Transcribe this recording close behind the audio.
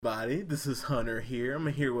Everybody, this is Hunter here. I'm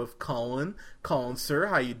here with Colin. Colin, sir,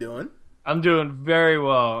 how you doing? I'm doing very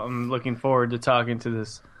well. I'm looking forward to talking to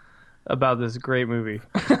this about this great movie.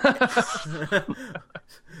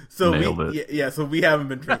 So Nailed it. so we haven't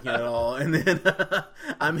been drinking at all. And then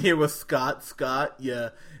I'm here with Scott. Scott, yeah,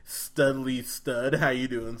 studly stud. How you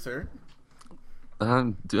doing, sir?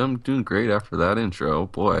 I'm doing great after that intro.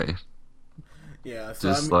 Boy, Yeah,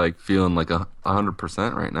 just like feeling like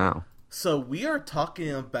 100% right now. So we are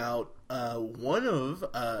talking about one of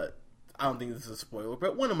I don't think this is a spoiler,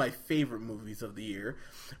 but one of my favorite movies of the year,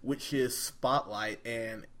 which is Spotlight.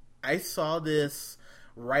 And I saw this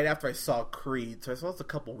right after I saw Creed, so I saw this a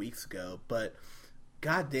couple weeks ago. But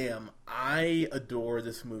goddamn, I adore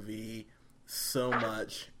this movie so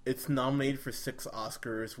much. It's nominated for 6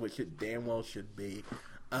 Oscars, which it damn well should be.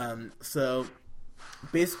 So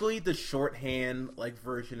basically, the shorthand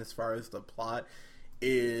version as far as the plot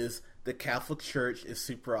is the Catholic Church is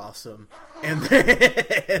super awesome,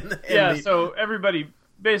 So everybody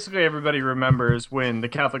remembers when the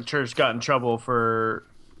Catholic Church got in trouble for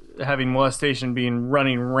having molestation being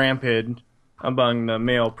running rampant among the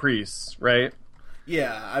male priests, right?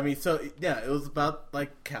 Yeah, I mean, it was about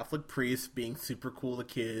Catholic priests being super cool to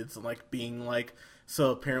kids and being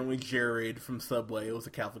so apparently Jared from Subway was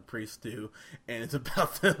a Catholic priest too, and it's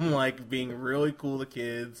about them being really cool to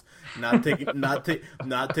kids, not taking not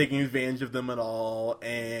taking advantage of them at all,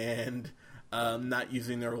 and not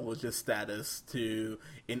using their religious status to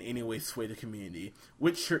in any way sway the community,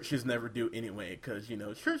 which churches never do anyway, because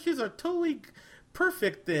churches are totally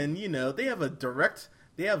perfect and they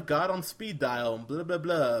have God on speed dial and blah blah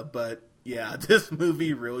blah. But yeah, this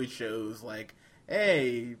movie really shows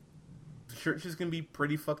hey, churches can be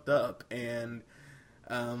pretty fucked up. And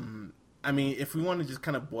I mean, if we want to just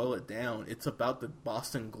kind of boil it down, it's about the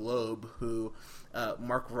Boston Globe, who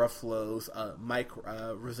Mark Ruffalo's Mike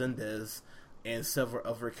Resendez and several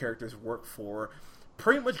other characters work for,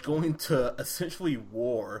 pretty much going to essentially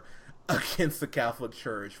war against the Catholic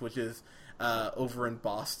Church, which is over in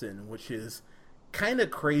Boston, which is kind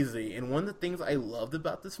of crazy. And one of the things I loved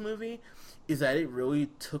about this movie is that it really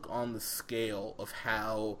took on the scale of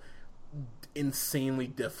how insanely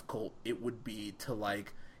difficult it would be to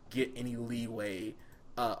get any leeway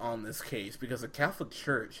on this case, because the Catholic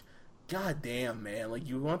Church, god damn, man,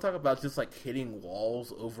 you want to talk about just hitting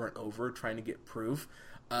walls over and over trying to get proof.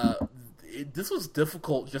 This was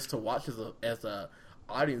difficult just to watch as a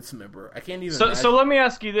audience member. I can't even so let me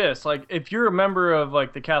ask you this, if you're a member of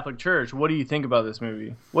the Catholic Church, what do you think about this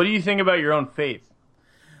movie? What do you think about your own faith?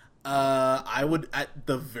 I would at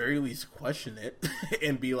the very least question it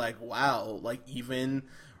and be wow, even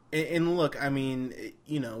and look, I mean,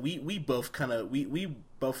 we both we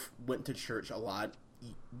both went to church a lot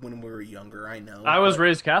when we were younger. I know I was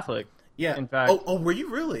raised Catholic. Yeah, in fact. Oh, were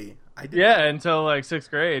you really? I did. Yeah, until 6th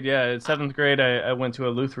grade. Yeah, in 7th grade, I went to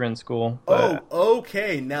a Lutheran school. But... Oh,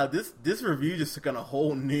 okay. Now this review just took on a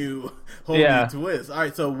whole new twist. All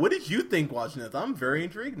right, so what did you think watching this? I'm very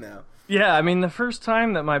intrigued now. Yeah, I mean, the first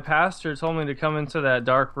time that my pastor told me to come into that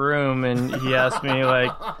dark room and he asked me,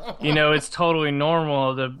 it's totally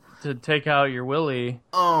normal to take out your willy.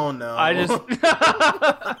 Oh, no. I just...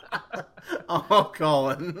 Oh,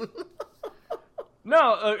 Colin.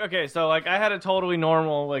 No, okay, so, I had a totally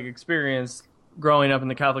normal, experience growing up in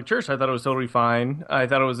the Catholic Church. I thought it was totally fine. I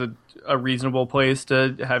thought it was a reasonable place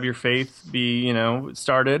to have your faith be,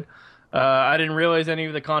 started. I didn't realize any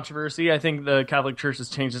of the controversy. I think the Catholic Church has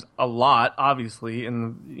changed a lot, obviously,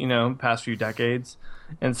 in the past few decades,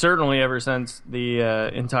 and certainly ever since the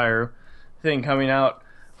entire thing coming out.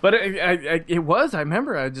 But I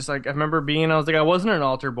remember being. I was I wasn't an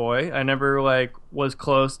altar boy. I never was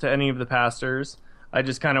close to any of the pastors. I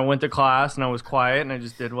just kind of went to class and I was quiet and I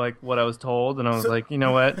just did what I was told, and I was you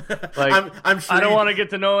know what, I'm sure I don't want to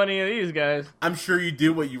get to know any of these guys. I'm sure you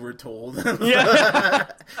did what you were told. Yeah.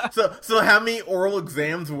 So how many oral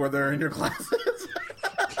exams were there in your classes?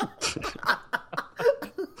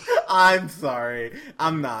 I'm sorry,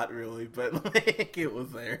 I'm not really, but it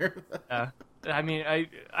was there. Yeah, I mean,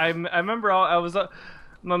 I remember I was.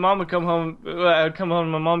 My mom would come home. I'd come home,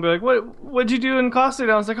 and my mom would be like, "What'd you do in class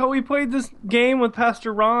today?" I was like, "Oh, we played this game with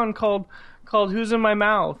Pastor Ron called Who's in My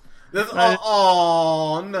Mouth."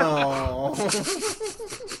 Oh no!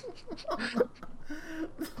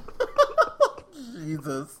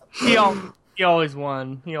 Jesus. He always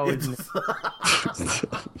won. He always knew.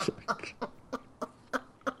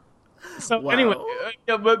 So wow. Anyway,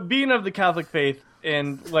 but being of the Catholic faith.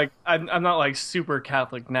 And I'm not super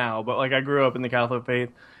Catholic now, but I grew up in the Catholic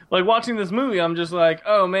faith. Watching this movie, I'm just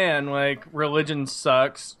oh man, religion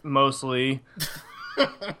sucks mostly.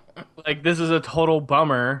 Like, this is a total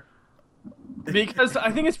bummer. Because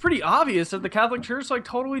I think it's pretty obvious that the Catholic Church like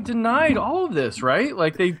totally denied all of this, right?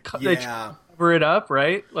 Like they Yeah. cover it up,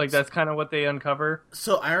 right? Like that's kind of what they uncover.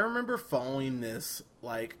 So I remember following this,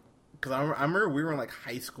 like, because I remember we were in like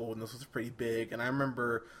high school and this was pretty big, and I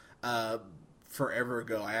remember forever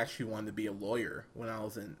ago I actually wanted to be a lawyer when I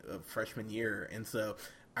was in freshman year, and so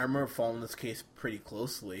I remember following this case pretty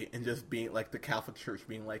closely and just being like the Catholic Church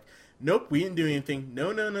being like, "Nope, we didn't do anything.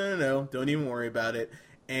 No, no, no, no, no. Don't even worry about it."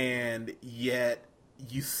 And yet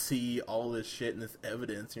you see all this shit and this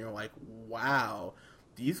evidence, and you're like, "Wow,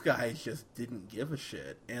 these guys just didn't give a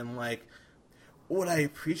shit." And like, what I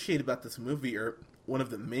appreciate about this movie, or one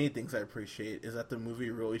of the many things I appreciate, is that the movie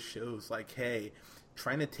really shows, like, hey,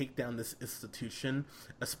 trying to take down this institution,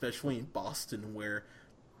 especially in Boston, where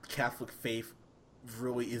Catholic faith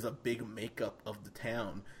really is a big makeup of the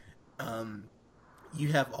town.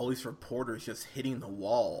 You have all these reporters just hitting the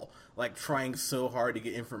wall, like trying so hard to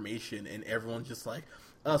get information, and everyone's just like,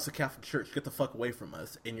 "Oh, it's the Catholic Church, get the fuck away from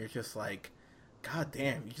us." And you're just like, God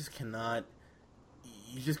damn, you just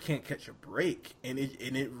can't catch a break. And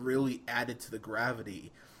it really added to the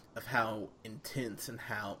gravity of how intense and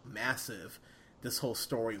how massive this whole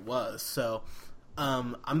story was. So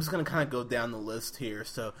I'm just gonna kind of go down the list here.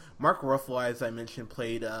 So Mark Ruffalo, as I mentioned,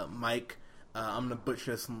 played Mike. I'm gonna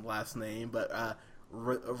butcher his last name, but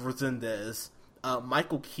Resendez.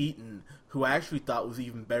 Michael Keaton, who I actually thought was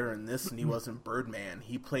even better in this than he was in Birdman.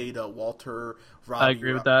 He played Walter Robbie. I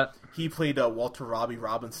agree with that. He played Walter Robbie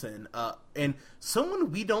Robinson. And someone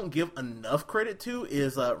we don't give enough credit to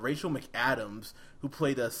is Rachel McAdams, who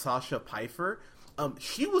played Sasha Pfeiffer.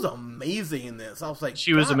 She was amazing in this. I was like,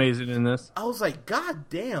 She was amazing in this. I was like, God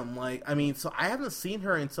damn! Like, I mean, so I haven't seen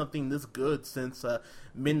her in something this good since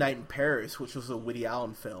Midnight in Paris, which was a Woody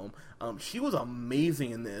Allen film. She was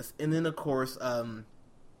amazing in this, and then of course,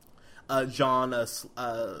 John.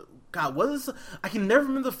 God, what is? I can never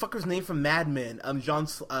remember the fucker's name from Mad Men. John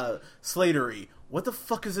Slattery. What the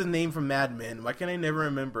fuck is his name from Mad Men? Why can I never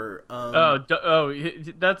remember?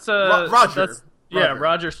 That's Roger. Yeah,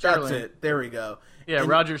 Roger Sterling. That's it. There we go. Yeah,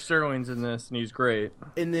 Roger Sterling's in this, and he's great.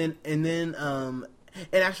 And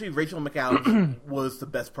actually, Rachel McAdams was the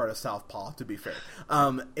best part of Southpaw, to be fair.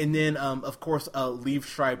 And then, of course, Liev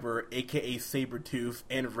Schreiber, aka Sabretooth,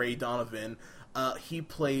 and Ray Donovan. He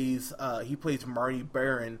plays Marty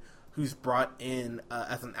Baron, who's brought in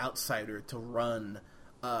as an outsider to run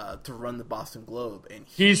the Boston Globe, and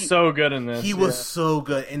he's so good in this. He was so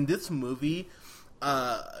good in this movie.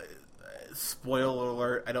 Spoiler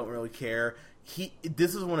alert! I don't really care.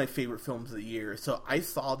 This is one of my favorite films of the year. So I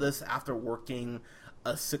saw this after working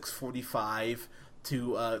a 6:45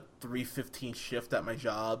 to 3:15 shift at my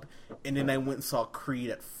job, and then I went and saw Creed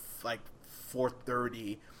at like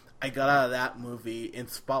 4:30. I got out of that movie, and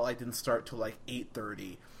Spotlight didn't start till like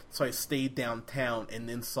 8:30. So I stayed downtown and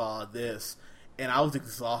then saw this, and I was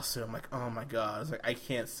exhausted. I'm like, oh my god! I was like, I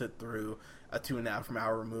can't sit through a 2.5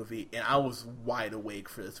 hour movie, and I was wide awake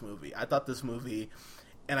for this movie. I thought this movie,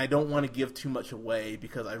 and I don't want to give too much away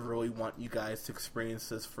because I really want you guys to experience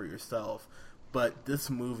this for yourself, but this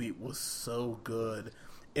movie was so good,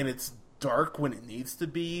 and it's dark when it needs to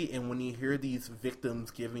be, and when you hear these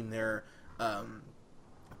victims giving their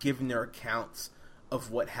accounts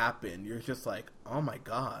of what happened, you're just like, oh my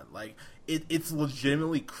god, like it's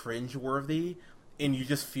legitimately cringeworthy, and you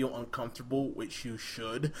just feel uncomfortable, which you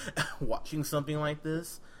should, watching something like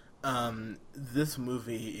this. This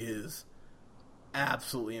movie is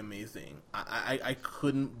absolutely amazing. I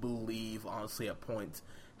couldn't believe, honestly, at points,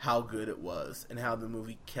 how good it was, and how the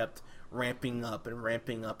movie kept ramping up and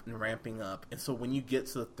ramping up and ramping up. And so when you get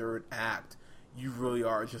to the third act, you really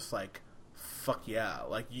are just like, fuck yeah,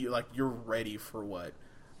 you're ready for what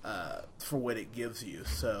it gives you.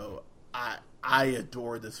 So I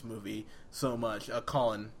adore this movie so much.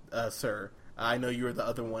 Colin, sir, I know you were the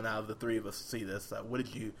other one out of the three of us to see this. What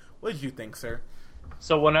did you think, sir?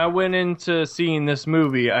 So when I went into seeing this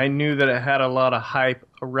movie, I knew that it had a lot of hype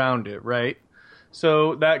around it, right?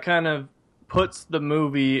 So that kind of puts the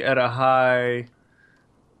movie at a high,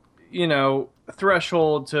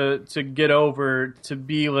 threshold to get over to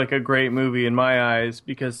be like a great movie in my eyes,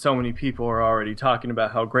 because so many people are already talking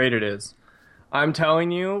about how great it is. I'm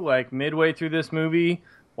telling you, like midway through this movie,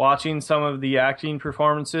 watching some of the acting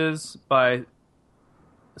performances by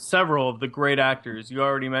several of the great actors, you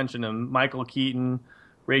already mentioned them, Michael Keaton,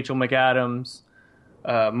 Rachel McAdams,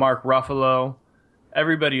 Mark Ruffalo.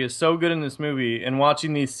 Everybody is so good in this movie, and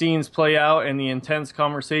watching these scenes play out and the intense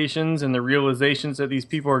conversations and the realizations that these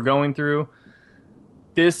people are going through,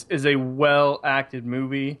 this is a well-acted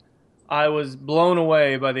movie. I was blown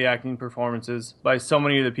away by the acting performances by so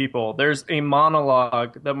many of the people. There's a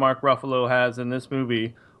monologue that Mark Ruffalo has in this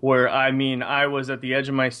movie where, I mean, I was at the edge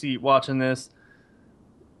of my seat watching this,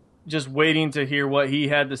 just waiting to hear what he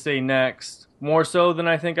had to say next, more so than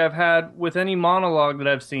I think I've had with any monologue that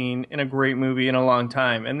I've seen in a great movie in a long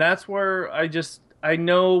time. And that's where I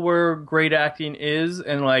know where great acting is,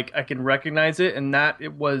 and like I can recognize it, and that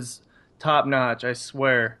it was top notch, I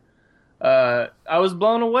swear. I was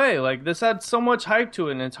blown away. Like, this had so much hype to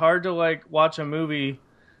it, and it's hard to like watch a movie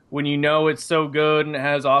when you know it's so good and it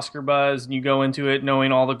has Oscar buzz, and you go into it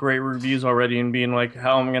knowing all the great reviews already and being like,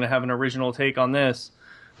 how am I going to have an original take on this?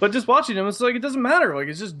 But just watching them, it's like, it doesn't matter. Like,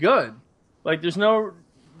 it's just good. Like, there's no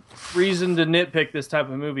reason to nitpick this type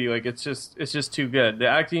of movie. Like, it's just too good. The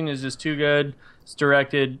acting is just too good. It's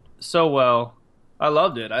directed so well. I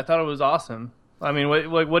loved it. I thought it was awesome. I mean,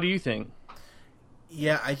 what do you think?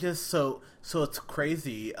 Yeah, so it's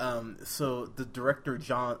crazy. So the director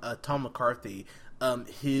Tom McCarthy,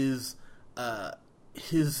 his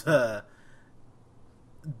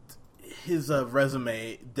his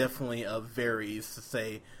resume definitely varies,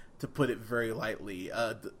 to put it very lightly,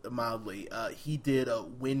 mildly. He did a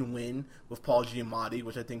Win-Win with Paul Giamatti,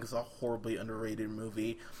 which I think is a horribly underrated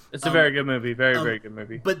movie. It's a very good movie, very good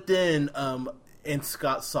movie. But then, and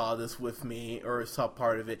Scott saw this with me, or saw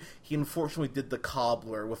part of it. He unfortunately did The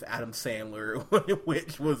Cobbler with Adam Sandler,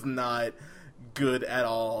 which was not good at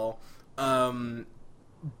all.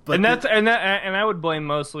 But and I would blame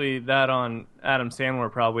mostly that on Adam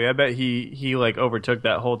Sandler. Probably, I bet he like overtook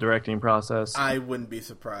that whole directing process. I wouldn't be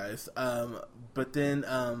surprised. But then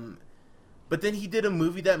he did a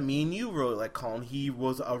movie that me and you really like, Colin. He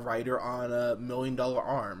was a writer on a $1 Million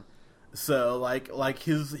Arm. So like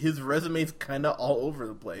his resume's kind of all over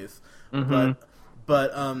the place. Mm-hmm.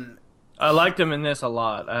 But I liked him in this a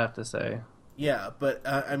lot, I have to say. Yeah, but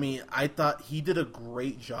I mean, I thought he did a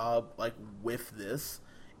great job like with this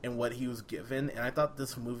and what he was given, and I thought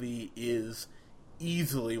this movie is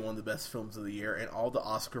easily one of the best films of the year, and all the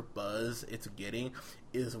Oscar buzz it's getting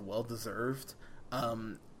is well deserved.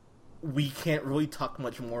 We can't really talk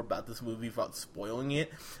much more about this movie without spoiling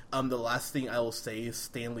it. The last thing I will say is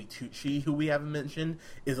Stanley Tucci, who we haven't mentioned,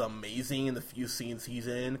 is amazing in the few scenes he's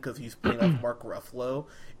in, because he's playing off Mark Ruffalo,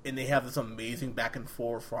 and they have this amazing back and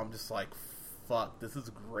forth where I'm just like, fuck, this is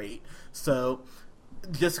great. So,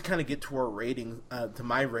 just to kind of get to our rating, to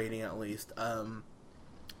my rating at least,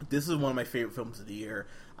 this is one of my favorite films of the year.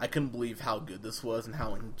 I couldn't believe how good this was and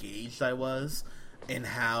how engaged I was. And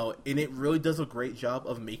it really does a great job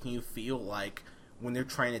of making you feel like when they're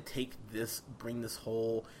trying to bring this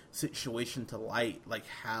whole situation to light, like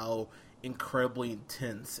how incredibly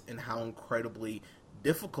intense and how incredibly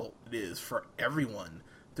difficult it is for everyone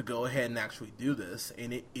to go ahead and actually do this.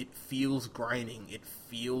 And it feels grinding, it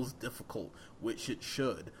feels difficult, which it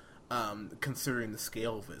should, considering the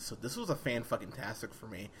scale of it. So this was a fan-fucking-tastic for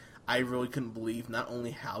me. I really couldn't believe not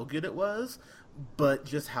only how good it was, but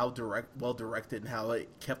just how well directed, and how it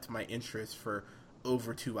kept my interest for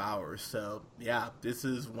over 2 hours. So yeah, this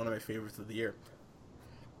is one of my favorites of the year.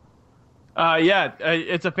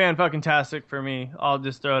 It's a fan-fucking-tastic for me. I'll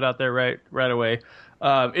just throw it out there right away.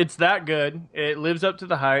 It's that good. It lives up to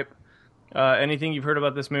the hype. Anything you've heard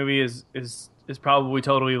about this movie is probably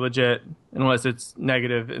totally legit, unless it's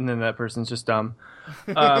negative, and then that person's just dumb.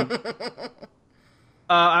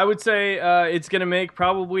 I would say it's going to make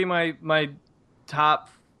probably my top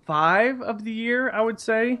 5 of the year, I would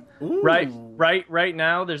say. Ooh. Right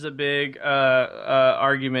now, there's a big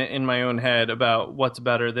argument in my own head about what's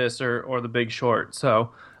better, this or The Big Short.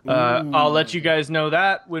 So I'll let you guys know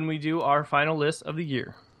that when we do our final list of the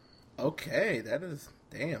year. Okay, that is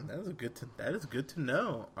good to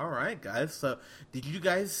know. All right, guys. So, did you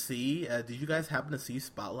guys happen to see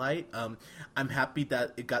Spotlight? I'm happy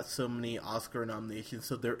that it got so many Oscar nominations.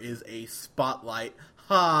 So there is a spotlight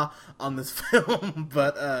on this film.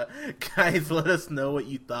 But guys, let us know what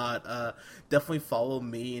you thought. Definitely follow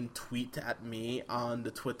me and tweet at me on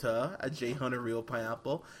the Twitter at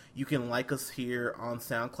JHunterRealPineapple. You can like us here on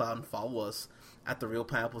SoundCloud and follow us at The Real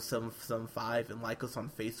Pineapple 775, and like us on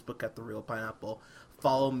Facebook at The Real Pineapple.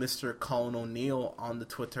 Follow Mr. Colin O'Neill on the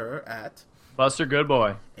Twitter at Buster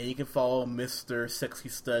Goodboy. And you can follow Mr. Sexy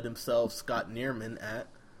Stud himself, Scott Neerman, at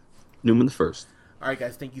Newman the First. Alright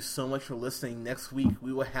guys, thank you so much for listening. Next week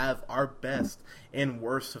we will have our best and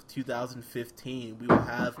worst of 2015. We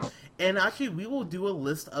will do a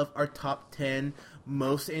list of our top 10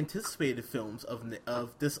 most anticipated films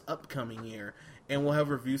of this upcoming year. And we'll have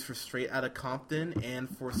reviews for Straight Outta Compton and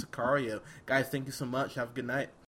for Sicario. Guys, thank you so much. Have a good night.